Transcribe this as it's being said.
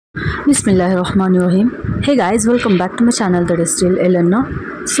Bismillahirrahmanirrahim. Hey guys, welcome back to my channel, that is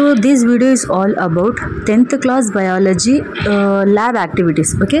STILLALEARNER. So this video is all about 10th class biology lab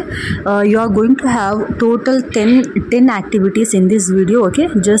activities. Okay, you are going to have total 10 activities in this video. Okay,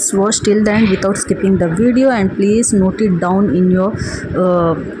 just watch till the end without skipping the video, and please note it down in your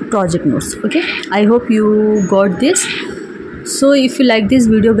project notes. Okay, I hope you got this. So if you like this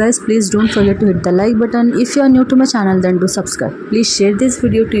video guys, please don't forget to hit the like button. If you are new to my channel, then do subscribe. Please share this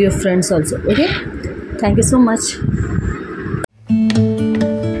video to your friends also. Okay, thank you so much.